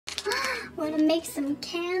Want to make some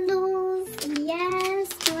candles? Yes.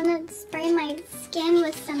 Want to spray my skin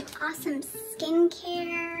with some awesome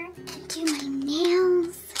skincare? Do my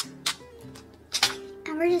nails?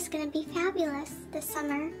 And we're just gonna be fabulous this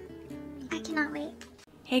summer. I cannot wait.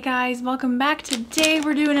 Hey guys, welcome back. Today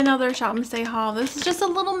we're doing another Shop and Stay haul. This is just a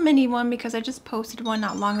little mini one because I just posted one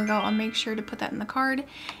not long ago. I'll make sure to put that in the card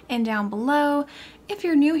and down below. If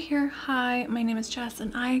you're new here, hi, my name is Jess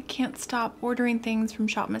and I can't stop ordering things from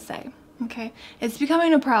Shop and Stay. Okay, it's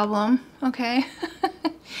becoming a problem, okay?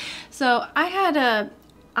 So I had a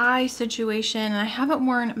eye situation and I haven't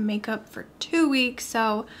worn makeup for 2 weeks,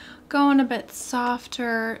 so going a bit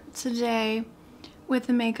softer today with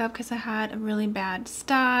the makeup because I had a really bad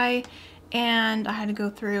sty and I had to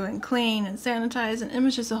go through and clean and sanitize, and it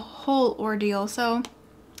was just a whole ordeal. So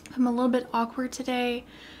I'm a little bit awkward today.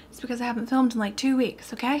 It's because I haven't filmed in like 2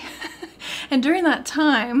 weeks, okay? And during that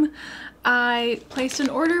time, I placed an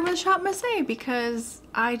order with Shop and Stay because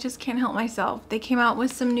I just can't help myself. They came out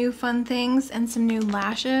with some new fun things and some new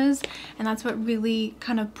lashes, and that's what really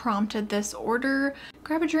kind of prompted this order.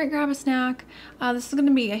 Grab a drink, grab a snack. This is going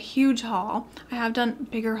to be a huge haul. I have done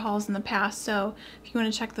bigger hauls in the past, so if you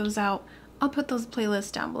want to check those out, I'll put those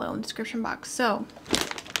playlists down below in the description box. So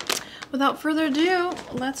without further ado,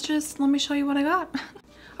 let me show you what I got.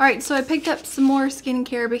 Alright, so I picked up some more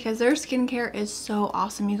skincare because their skincare is so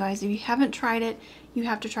awesome, you guys. If you haven't tried it, you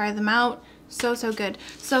have to try them out. So good.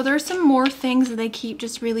 So there's some more things that they keep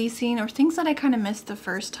just releasing, or things that I kind of missed the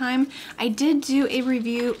first time. I did do a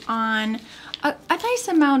review on a nice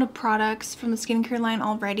amount of products from the skincare line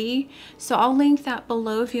already, so I'll link that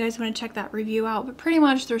below if you guys want to check that review out, but pretty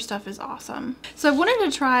much their stuff is awesome. So I wanted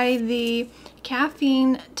to try the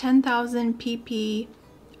Caffeine 10,000 pp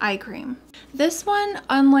eye cream. This one,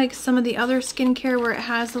 unlike some of the other skincare where it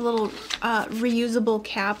has a little reusable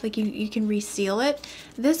cap, like you can reseal it,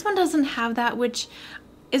 this one doesn't have that, which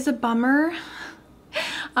is a bummer.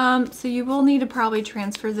 So you will need to probably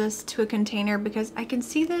transfer this to a container because I can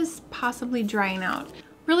see this possibly drying out.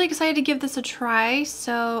 Really excited to give this a try,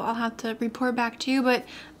 so I'll have to report back to you, but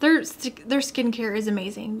their skincare is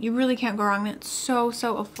amazing. You really can't go wrong. It's so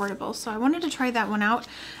affordable, so I wanted to try that one out.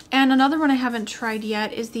 And another one I haven't tried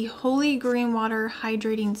yet is the Holy Green Water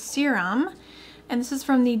Hydrating Serum, and this is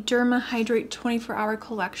from the Derma Hydrate 24-hour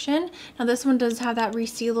collection. Now this one does have that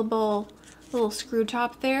resealable little screw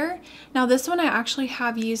top there. Now this one I actually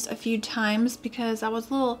have used a few times because I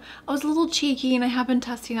was a little cheeky and I have been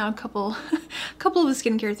testing out a couple of the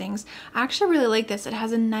skincare things. I actually really like this. It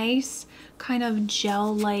has a nice kind of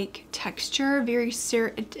gel-like texture.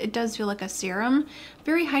 It does feel like a serum.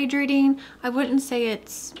 Very hydrating. I wouldn't say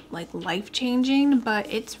it's like life-changing,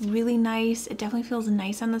 but it's really nice. It definitely feels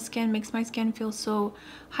nice on the skin. Makes my skin feel so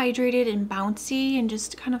hydrated and bouncy and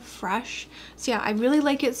just kind of fresh. So yeah, I really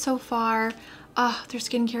like it so far. Their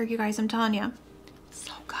skincare, you guys, I'm telling you,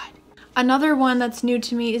 so good. Another one that's new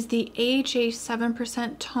to me is the AHA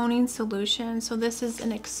 7% toning solution. So this is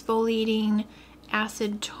an exfoliating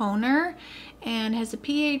acid toner and has a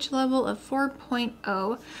pH level of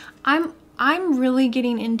 4.0. I'm really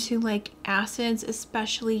getting into like acids,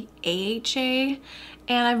 especially AHA,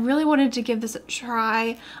 and I really wanted to give this a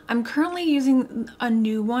try. I'm currently using a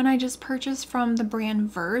new one I just purchased from the brand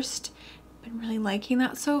Versed. Been really liking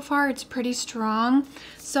that so far. It's pretty strong,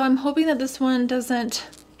 so I'm hoping that this one doesn't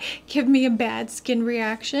give me a bad skin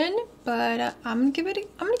reaction, but I'm gonna give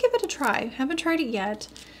it a try. Haven't tried it yet.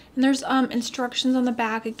 And there's instructions on the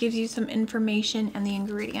back. It gives you some information and the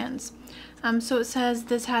ingredients. So it says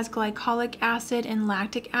this has glycolic acid and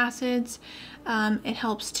lactic acids. It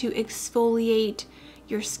helps to exfoliate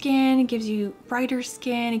your skin. It gives you brighter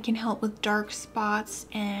skin. It can help with dark spots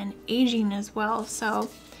and aging as well. So,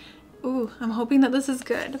 ooh, I'm hoping that this is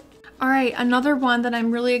good. All right, another one that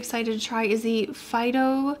I'm really excited to try is the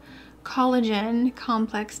Phyto Collagen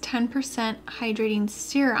Complex 10% Hydrating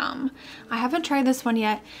Serum. I haven't tried this one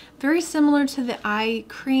yet. Very similar to the eye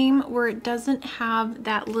cream where it doesn't have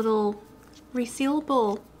that little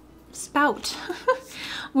resealable spout,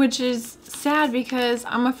 which is sad because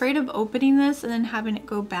I'm afraid of opening this and then having it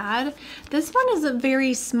go bad. This one is a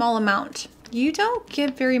very small amount. You don't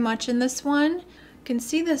get very much in this one. You can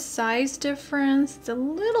see the size difference. It's a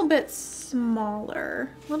little bit smaller,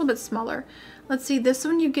 Let's see, this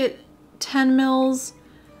one you get 10 mils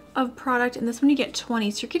of product, and this one you get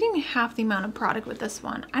 20, so you're getting half the amount of product with this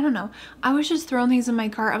one. I don't know, I was just throwing things in my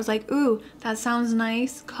cart. I was like, ooh, that sounds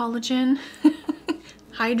nice. Collagen,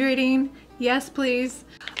 hydrating, yes please.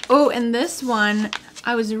 Oh, and this one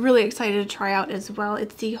I was really excited to try out as well.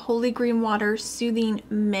 It's the Holy Green Water Soothing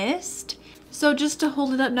Mist. So just to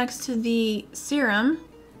hold it up next to the serum,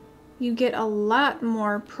 you get a lot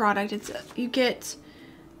more product. You get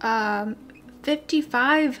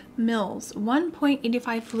 55 mils,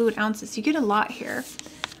 1.85 fluid ounces. You get a lot here.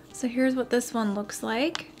 So here's what this one looks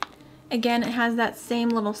like. Again, it has that same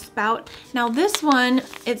little spout. Now this one,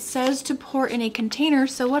 it says to pour in a container.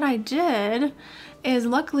 So what I did is,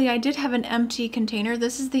 luckily I did have an empty container.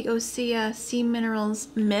 This is the Osea Sea Minerals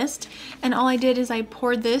Mist. And all I did is I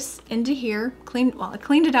poured this into here, I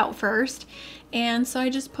cleaned it out first. And so I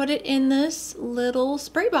just put it in this little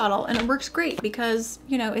spray bottle, and it works great because,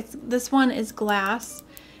 you know, this one is glass,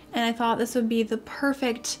 and I thought this would be the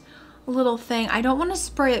perfect little thing. I don't want to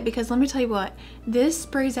spray it because let me tell you what, this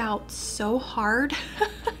sprays out so hard. And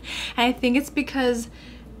I think it's because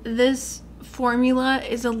this formula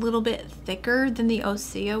is a little bit thicker than the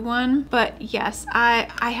Osea one. But yes, I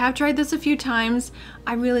have tried this a few times.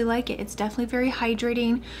 I really like it. It's definitely very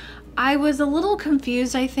hydrating. I was a little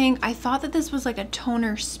confused, I think. I thought that this was like a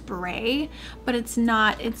toner spray, but it's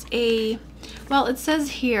not. It's a, well, it says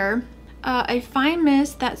here, a fine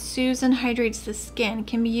mist that soothes and hydrates the skin,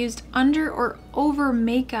 can be used under or over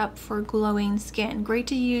makeup for glowing skin. Great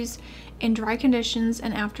to use in dry conditions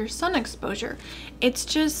and after sun exposure. It's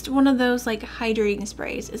just one of those like hydrating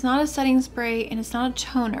sprays. It's not a setting spray and it's not a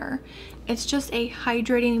toner. It's just a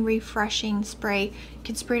hydrating, refreshing spray. You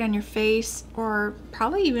can spray it on your face or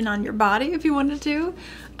probably even on your body if you wanted to.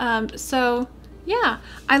 So yeah,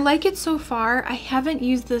 I like it so far. I haven't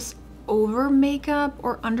used this over makeup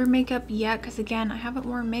or under makeup yet because, again, I haven't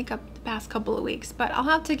worn makeup the past couple of weeks, but I'll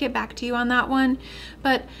have to get back to you on that one.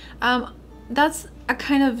 But that's a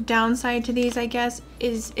kind of downside to these, I guess,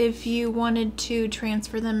 is if you wanted to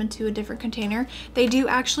transfer them into a different container. They do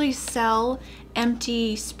actually sell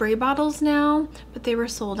empty spray bottles now, but they were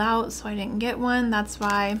sold out, so I didn't get one. That's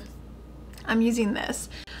why I'm using this.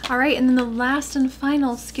 All right, and then the last and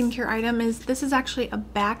final skincare item is, this is actually a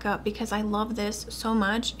backup because I love this so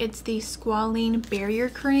much. It's the Squalane Barrier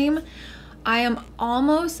Cream. I am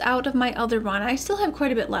almost out of my other one. I still have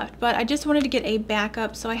quite a bit left, but I just wanted to get a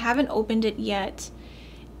backup, so I haven't opened it yet.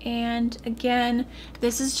 And again,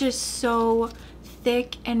 this is just so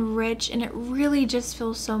thick and rich, and it really just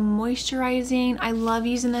feels so moisturizing. I love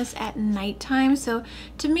using this at nighttime, so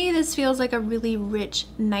to me this feels like a really rich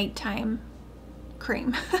nighttime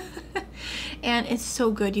cream. And it's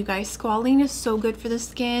so good, you guys. Squalane is so good for the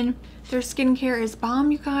skin. Their skincare is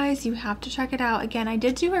bomb, you guys. You have to check it out. Again, I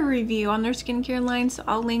did do a review on their skincare line, so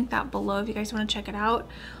I'll link that below if you guys want to check it out.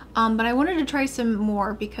 But I wanted to try some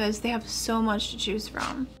more because they have so much to choose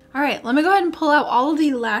from. All right, let me go ahead and pull out all of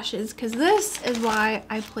the lashes because this is why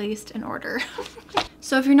I placed an order.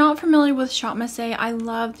 So if you're not familiar with Shop Missy, I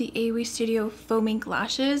love the AOE Studio Faux Mink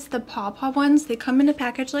lashes, the Paw Paw ones. They come in a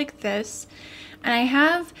package like this. And I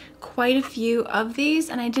have quite a few of these,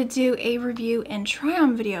 and I did do a review and try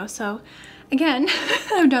on video. So again,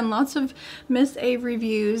 I've done lots of Miss A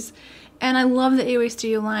reviews, and I love the AOE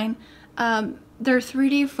Studio line. They're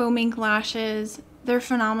 3D faux mink lashes. They're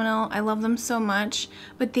phenomenal. I love them so much.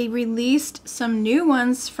 But they released some new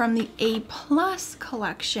ones from the A+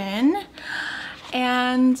 collection,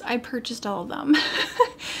 and I purchased all of them.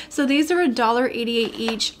 So these are $1.88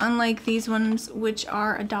 each, unlike these ones, which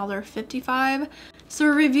are $1.55. So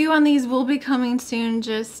a review on these will be coming soon.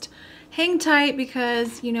 Just hang tight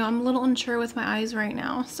because, you know, I'm a little unsure with my eyes right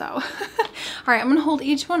now. So all right, I'm gonna hold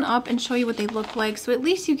each one up and show you what they look like, so at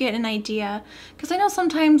least you get an idea, because I know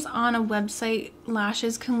sometimes on a website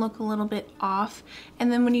lashes can look a little bit off,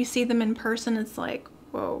 and then when you see them in person it's like,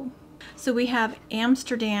 whoa. So we have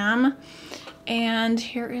Amsterdam, and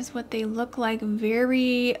here is what they look like.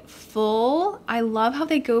 Very full. I love how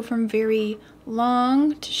they go from very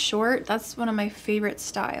long to short. That's one of my favorite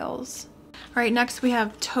styles. All right, next we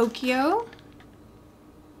have Tokyo.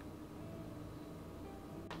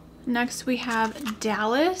 Next we have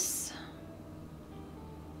Dallas.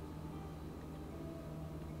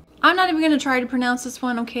 I'm not even gonna try to pronounce this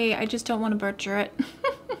one, okay? I just don't want to butcher it.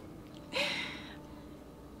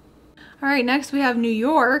 All right, next we have New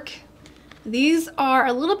York. These are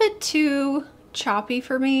a little bit too choppy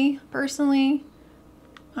for me, personally.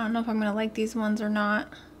 I don't know if I'm gonna like these ones or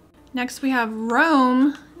not. Next we have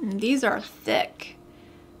Rome, and these are thick.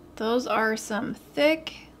 Those are some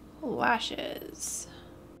thick lashes.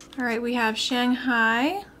 All right, we have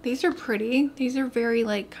Shanghai. These are pretty. These are very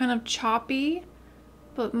like kind of choppy,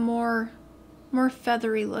 but more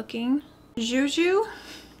feathery looking. Juju,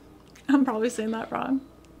 I'm probably saying that wrong.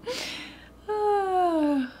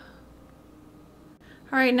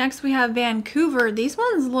 All right, next we have Vancouver. These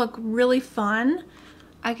ones look really fun.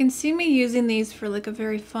 I can see me using these for like a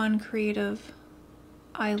very fun, creative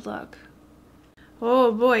eye look.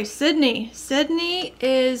 Oh boy, Sydney. Sydney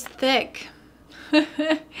is thick.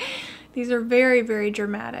 These are very, very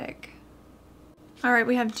dramatic. All right,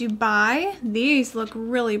 we have Dubai. These look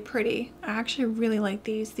really pretty. I actually really like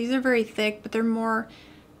these. These are very thick, but they're more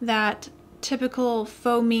that typical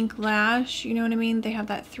faux mink lash. You know what I mean? They have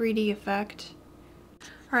that 3D effect.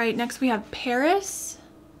 All right, next we have Paris.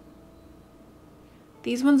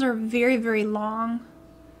 These ones are very, very long.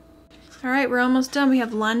 All right, we're almost done. We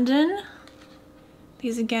have London.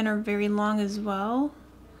 These again are very long as well.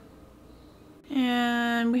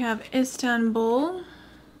 And we have Istanbul.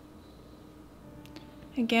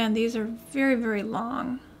 Again, these are very, very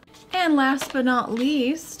long. And last but not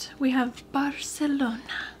least, we have Barcelona.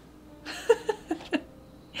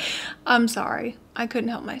 I'm sorry, I couldn't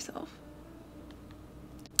help myself.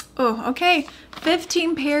 Oh, okay.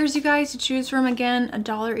 15 pairs, you guys, to choose from. Again,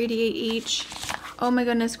 $1.88 each. Oh my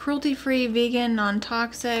goodness, cruelty-free, vegan,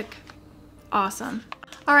 non-toxic. Awesome.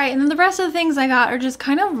 All right, and then the rest of the things I got are just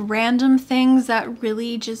kind of random things that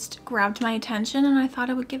really just grabbed my attention, and I thought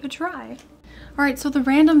I would give it a try. All right, so the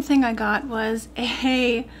random thing I got was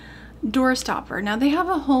a door stopper. Now they have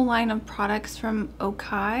a whole line of products from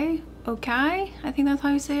Okai, I think that's how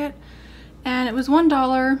you say it. And it was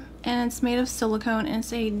 $1, and it's made of silicone, and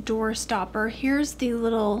it's a door stopper. Here's the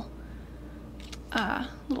little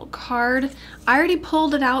card. I already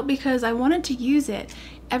pulled it out because I wanted to use it.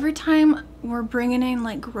 Every time we're bringing in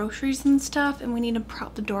like groceries and stuff and we need to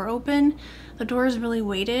prop the door open, the door is really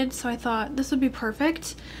weighted, so I thought this would be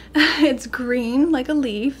perfect. It's green like a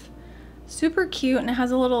leaf, super cute, and it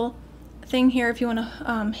has a little thing here if you want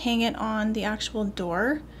to hang it on the actual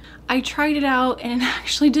door. I tried it out and it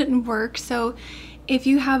actually didn't work, so if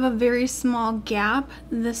you have a very small gap,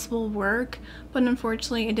 this will work, but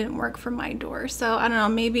unfortunately it didn't work for my door. So I don't know,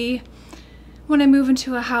 maybe when I move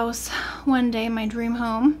into a house one day, my dream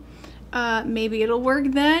home, maybe it'll work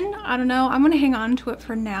then. I don't know. I'm gonna hang on to it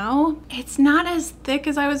for now. It's not as thick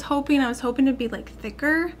as I was hoping. I was hoping to be like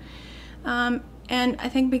thicker. And I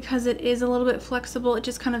think because it is a little bit flexible, it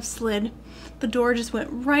just kind of slid. The door just went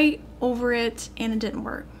right over it and it didn't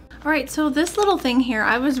work. All right, so this little thing here,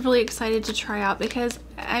 I was really excited to try out because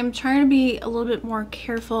I'm trying to be a little bit more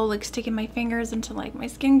careful, like sticking my fingers into like my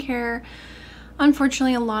skincare.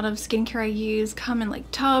 Unfortunately, a lot of skincare I use come in like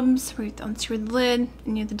tubs where you have to unscrew the lid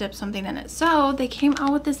and you have to dip something in it. So they came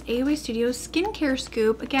out with this AOA Studios skincare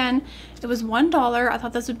scoop. Again, it was $1. I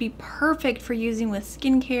thought this would be perfect for using with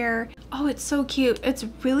skincare. Oh, it's so cute. It's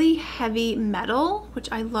really heavy metal,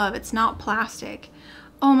 which I love. It's not plastic.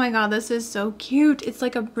 Oh my god, this is so cute. It's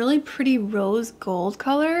like a really pretty rose gold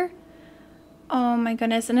color. Oh my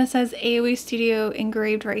goodness, and it says AOA Studio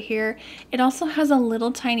engraved right here. It also has a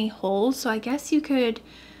little tiny hole, so I guess you could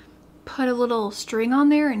put a little string on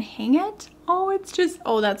there and hang it. Oh, it's just,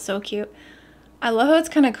 oh, that's so cute. I love how it's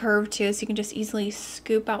kind of curved too, so you can just easily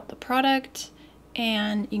scoop out the product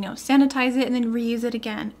and, you know, sanitize it and then reuse it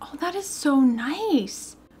again. Oh, that is so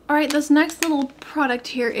nice. All right, this next little product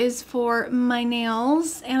here is for my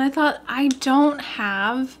nails, and I thought I don't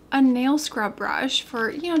have a nail scrub brush for,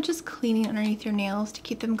 you know, just cleaning underneath your nails to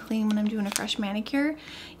keep them clean when I'm doing a fresh manicure.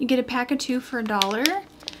 You get a pack of 2 for $1,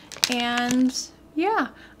 and yeah,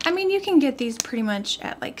 I mean, you can get these pretty much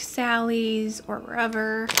at like Sally's or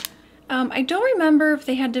wherever. I don't remember if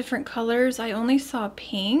they had different colors. I only saw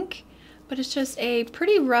pink, but it's just a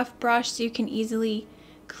pretty rough brush so you can easily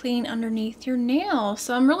clean underneath your nail.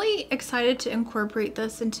 So I'm really excited to incorporate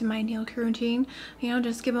this into my nail care routine. You know,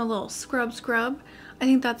 just give them a little scrub. I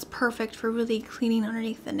think that's perfect for really cleaning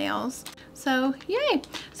underneath the nails. So yay.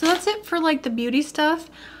 So that's it for like the beauty stuff.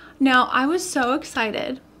 Now I was so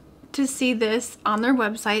excited to see this on their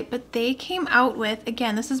website, but they came out with,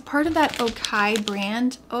 again, this is part of that Okai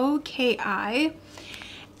brand, OKI,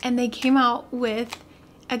 and they came out with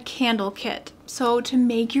a candle kit. So to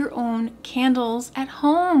make your own candles at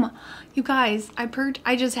home. You guys,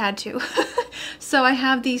 I just had to. So I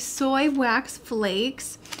have these soy wax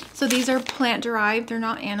flakes. So these are plant derived, they're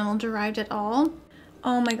not animal derived at all.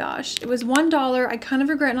 Oh my gosh, it was $1. I kind of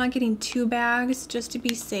regret not getting 2 bags just to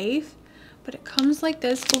be safe, but it comes like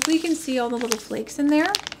this. Hopefully you can see all the little flakes in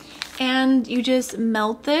there. And you just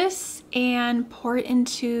melt this and pour it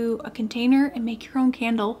into a container and make your own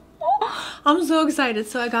candle. I'm so excited.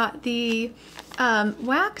 So I got the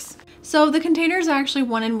wax. So the containers I actually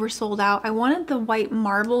wanted were sold out. I wanted the white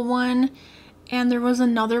marble one, and there was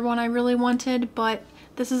another one I really wanted, but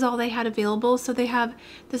this is all they had available. So they have,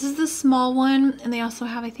 this is the small one, and they also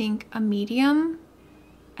have, I think, a medium.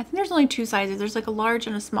 I think there's only 2 sizes. There's like a large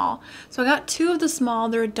and a small. So I got 2 of the small.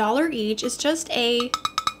 They're $1 each. It's just a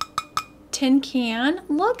tin can.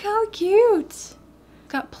 Look how cute.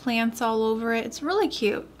 got plants all over it. It's really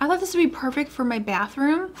cute. I thought this would be perfect for my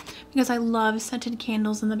bathroom because I love scented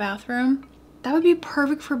candles in the bathroom. That would be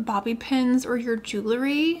perfect for bobby pins or your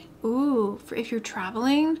jewelry. Ooh, for if you're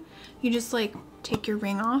traveling, you just like take your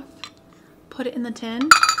ring off, put it in the tin.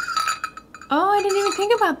 Oh, I didn't even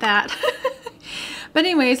think about that. But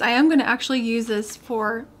anyways, I am going to actually use this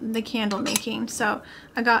for the candle making. So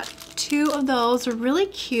I got 2 of those. They're really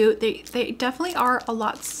cute. They definitely are a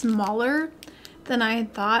lot smaller than I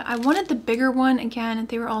had thought. I wanted the bigger one. Again,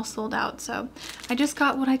 they were all sold out. So I just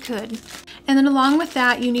got what I could. And then along with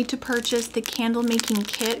that, you need to purchase the candle making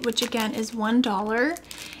kit, which again is $1.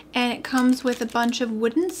 And it comes with a bunch of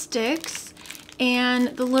wooden sticks and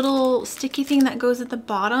the little sticky thing that goes at the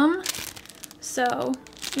bottom. So,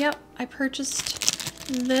 yep, I purchased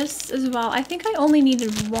this as well. I think I only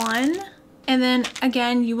needed 1. And then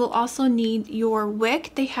again, you will also need your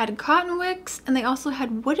wick. They had cotton wicks and they also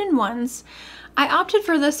had wooden ones. I opted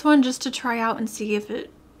for this one just to try out and see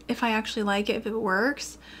if I actually like it, if it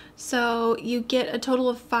works. So you get a total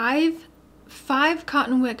of 5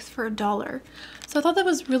 cotton wicks for $1. So I thought that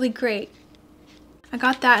was really great. I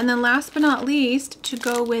got that. And then last but not least, to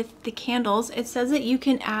go with the candles, it says that you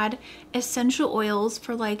can add essential oils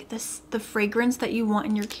for like the fragrance that you want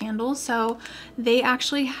in your candles. So they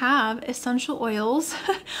actually have essential oils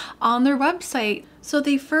on their website. So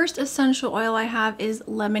the first essential oil I have is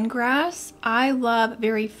lemongrass. I love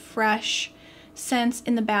very fresh scents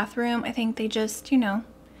in the bathroom. I think they just, you know,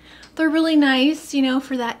 they're really nice, you know,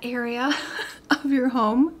 for that area of your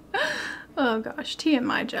home. Oh gosh,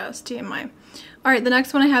 TMI, Jess, TMI. All right, the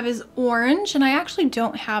next one I have is orange, and I actually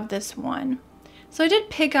don't have this one. So I did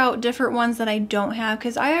pick out different ones that I don't have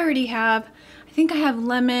because I already have, I think I have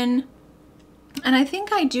lemon, and I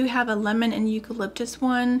think I do have a lemon and eucalyptus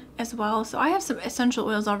one as well. So I have some essential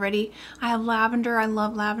oils already. I have lavender, I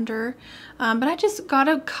love lavender, but I just got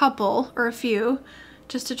a couple or a few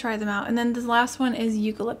just to try them out. And then the last one is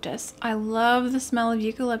eucalyptus. I love the smell of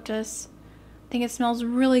eucalyptus. I think it smells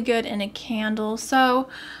really good in a candle. So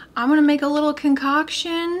I'm gonna make a little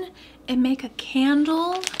concoction and make a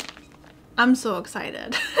candle. I'm so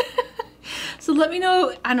excited. So let me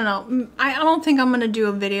know. I don't know. I don't think I'm gonna do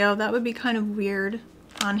a video. That would be kind of weird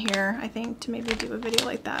on here, I think, to maybe do a video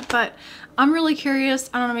like that. But I'm really curious.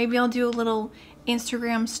 I don't know, maybe I'll do a little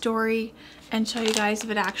Instagram story and show you guys if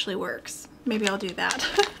it actually works. Maybe I'll do that.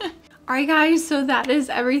 Alright guys, so that is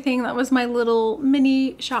everything. That was my little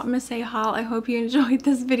mini Shop Miss A haul. I hope you enjoyed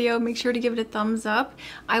this video. Make sure to give it a thumbs up.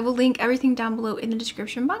 I will link everything down below in the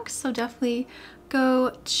description box, so definitely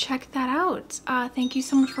go check that out. Thank you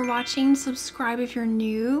so much for watching. Subscribe if you're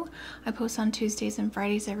new. I post on Tuesdays and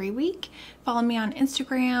Fridays every week. Follow me on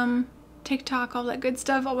Instagram, TikTok, all that good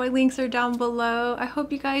stuff. All my links are down below. I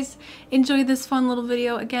hope you guys enjoyed this fun little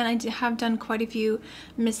video. Again, I have done quite a few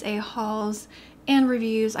Miss A hauls and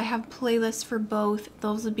reviews. I have playlists for both.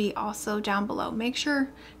 Those will be also down below. Make sure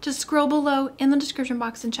to scroll below in the description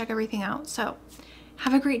box and check everything out. So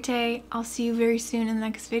have a great day. I'll see you very soon in the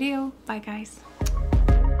next video. Bye guys.